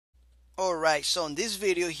Alright, so in this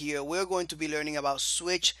video here, we're going to be learning about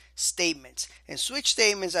switch statements. And switch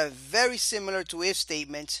statements are very similar to if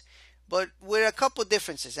statements, but with a couple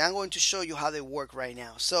differences. I'm going to show you how they work right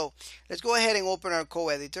now. So let's go ahead and open our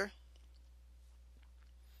code editor.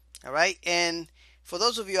 Alright, and for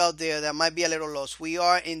those of you out there that might be a little lost, we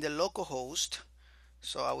are in the localhost.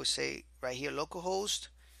 So I would say right here, localhost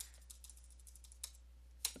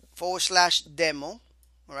 /demo.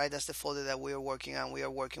 All right, that's the folder that we are working on. We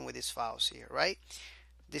are working with these files here, right?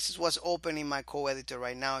 This is what's open in my code editor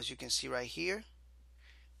right now, as you can see right here.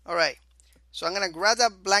 All right, so I'm gonna grab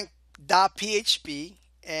that blank .php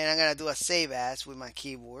and I'm gonna do a save as with my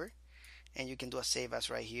keyboard, and you can do a save as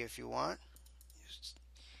right here if you want.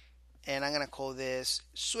 And I'm gonna call this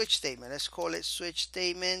switch statement. Let's call it switch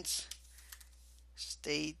statements.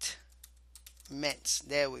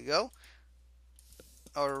 There we go.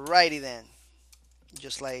 Alrighty then.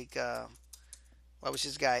 Just like what was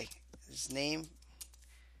his guy? His name?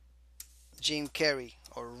 Jim Carrey.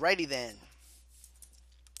 Alrighty then.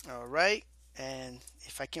 Alright. And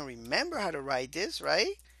if I can remember how to write this,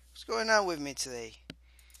 right? What's going on with me today?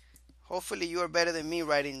 Hopefully you are better than me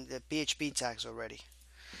writing the PHP tags already.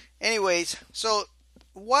 Anyways, so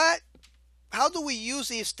how do we use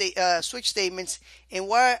these switch statements, and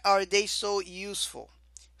why are they so useful?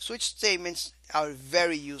 Switch statements are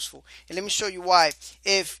very useful, and let me show you why.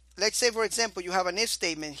 If, let's say for example, you have an if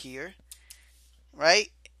statement here,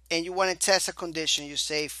 right, and you want to test a condition, you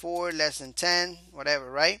say 4 less than 10,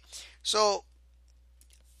 whatever, right? So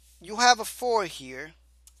you have a 4 here.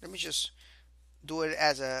 Let me just do it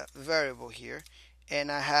as a variable here,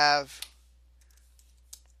 and I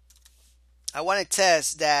want to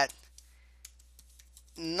test that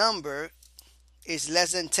number is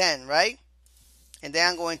less than 10, right? And then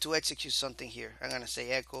I'm going to execute something here. I'm going to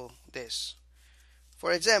say echo this.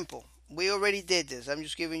 For example, we already did this. I'm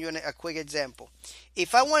just giving you a quick example.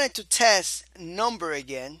 If I wanted to test number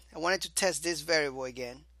again, I wanted to test this variable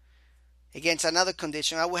again against another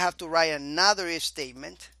condition, I would have to write another if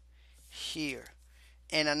statement here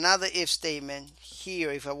and another if statement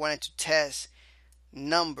here if I wanted to test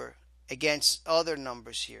number against other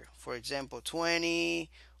numbers here. For example, 20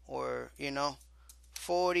 or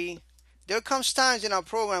 40. There comes times in our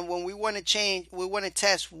program when we want to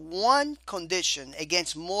test one condition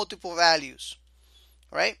against multiple values,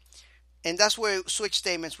 right? And that's where switch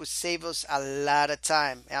statements would save us a lot of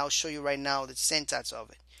time. And I'll show you right now the syntax of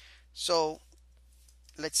it. So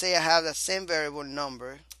let's say I have the same variable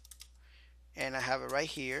number and I have it right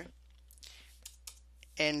here.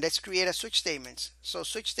 And let's create a switch statements. So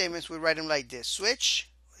switch statements, we write them like this: switch,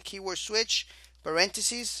 keyword switch,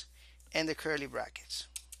 parentheses, and the curly brackets.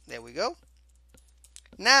 There we go.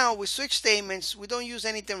 Now with switch statements, we don't use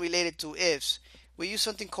anything related to ifs. We use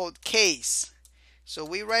something called case. So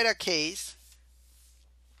we write a case,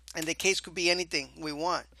 and the case could be anything we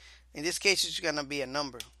want. In this case, it's gonna be a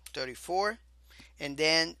number, 34, and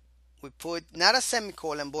then we put not a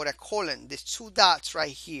semicolon but a colon. There's 2 dots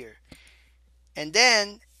right here, and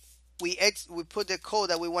then we put the code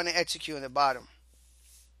that we want to execute on the bottom.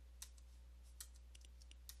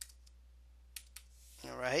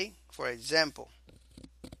 Alright, for example.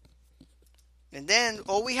 And then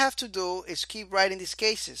all we have to do is keep writing these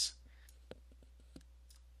cases.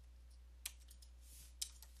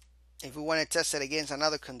 If we want to test it against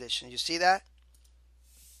another condition, you see that?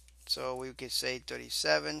 So we could say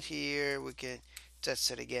 37 here. We can test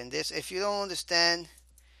it again. This, if you don't understand,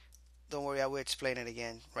 don't worry, I will explain it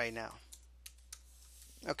again right now.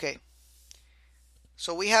 Okay.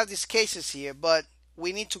 So we have these cases here, but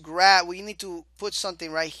we need to put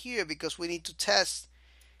something right here because we need to test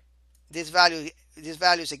these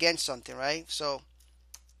values against something, right? So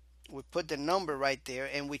we put the number right there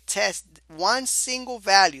and we test one single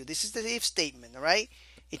value. This is the if statement, all right?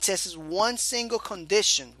 It tests one single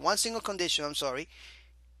condition, I'm sorry,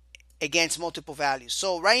 against multiple values.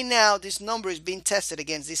 So right now this number is being tested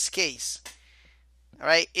against this case. All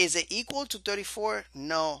right, is it equal to 34?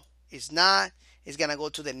 No, it's not. It's gonna go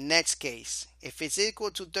to the next case. If it's equal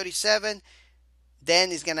to 37,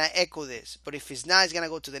 then it's gonna echo this. But if it's not, it's gonna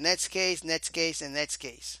go to the next case, and next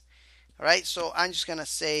case. All right, so I'm just gonna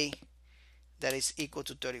say that it's equal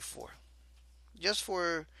to 34, just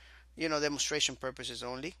for demonstration purposes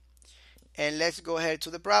only. And let's go ahead to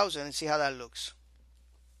the browser and see how that looks.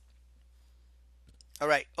 All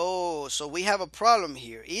right. Oh, so we have a problem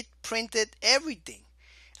here. It printed everything.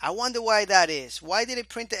 I wonder why that is. Why did it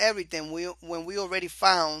print everything when we already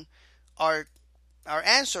found our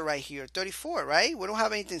answer right here, 34, right? We don't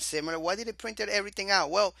have anything similar. Why did it print everything out?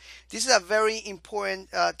 Well, this is a very important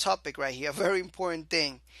topic right here, a very important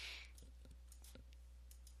thing.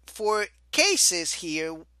 for cases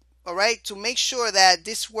here, all right, to make sure that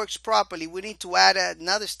this works properly, we need to add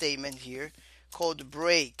another statement here called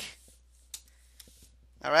break.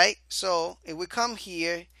 All right, so if we come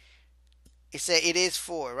here, it says it is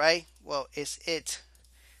 4, right? Well, it's it.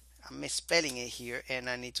 I'm misspelling it here and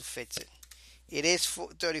I need to fix it. It is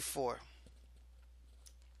 34.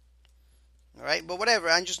 All right, but whatever,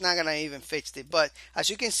 I'm just not gonna even fix it. But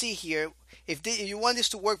as you can see here, if you want this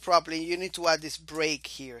to work properly, you need to add this break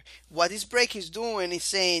here. What this break is doing is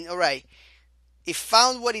saying, all right, it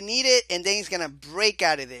found what it needed and then it's gonna break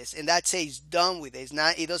out of this, and that says it's done with it. It's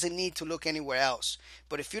not, it doesn't need to look anywhere else.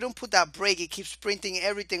 But if you don't put that break, it keeps printing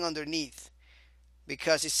everything underneath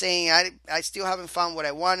because it's saying I still haven't found what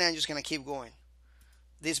I wanted. I'm just gonna keep going.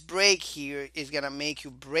 This break here is gonna make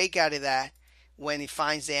you break out of that when it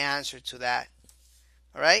finds the answer to that.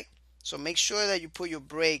 All right, so make sure that you put your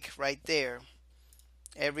break right there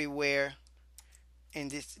everywhere in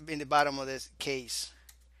the bottom of this case,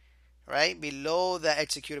 right below the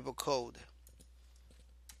executable code.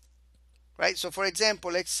 Right, so for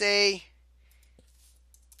example, let's say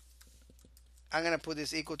I'm gonna put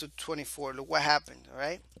this equal to 24. Look what happened. All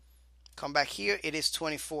right, come back here, it is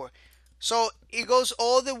 24. So it goes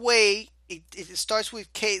all the way. It starts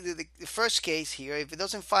with the first case here. If it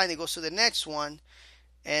doesn't find it, goes to the next one,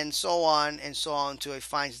 and so on until it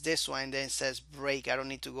finds this one, and then says break. I don't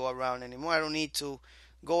need to go around anymore. I don't need to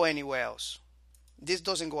go anywhere else. This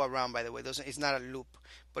doesn't go around, by the way. It's not a loop,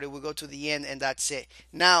 but it will go to the end and that's it.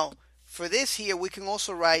 Now for this here, we can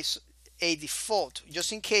also write a default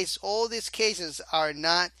just in case all these cases are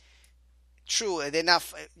not true. They're not,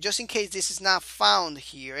 just in case this is not found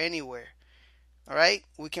here anywhere. All right,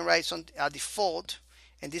 we can write a default,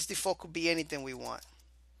 and this default could be anything we want.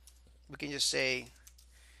 We can just say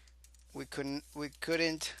we could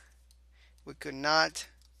not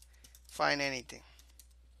find anything.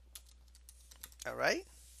 All right,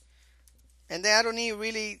 and then I don't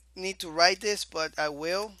really need to write this, but I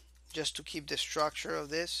will, just to keep the structure of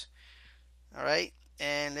this. All right,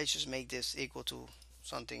 and let's just make this equal to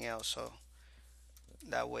something else, so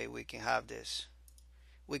that way we can have this.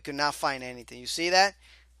 We could not find anything. You see that?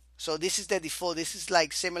 So this is the default. This is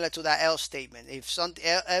like similar to that else statement. If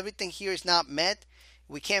everything here is not met,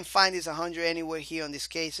 we can't find this 100 anywhere here on these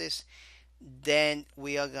cases, then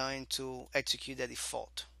we are going to execute the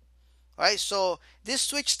default. All right, so this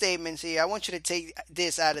switch statements here, I want you to take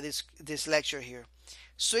this out of this lecture here.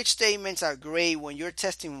 Switch statements are great when you're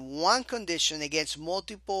testing one condition against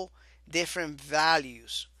multiple different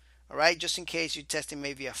values. All right, just in case you're testing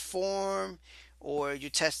maybe a form, or you're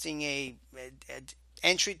testing a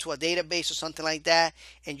entry to a database or something like that,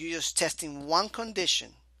 and you're just testing one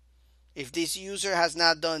condition. If this user has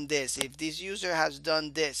not done this, if this user has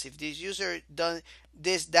done this, if this user done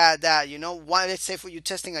this, that, you know, let's say for you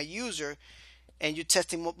testing a user and you're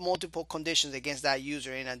testing multiple conditions against that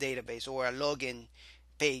user in a database or a login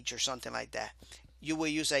page or something like that, you will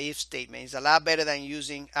use a if statement. It's a lot better than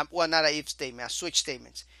using, well, not a if statement, a switch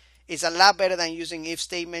statements. It's a lot better than using if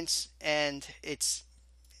statements, and it's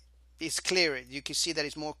clearer. You can see that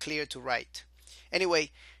it's more clear to write.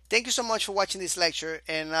 Anyway, thank you so much for watching this lecture,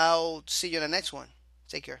 and I'll see you in the next one.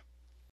 Take care.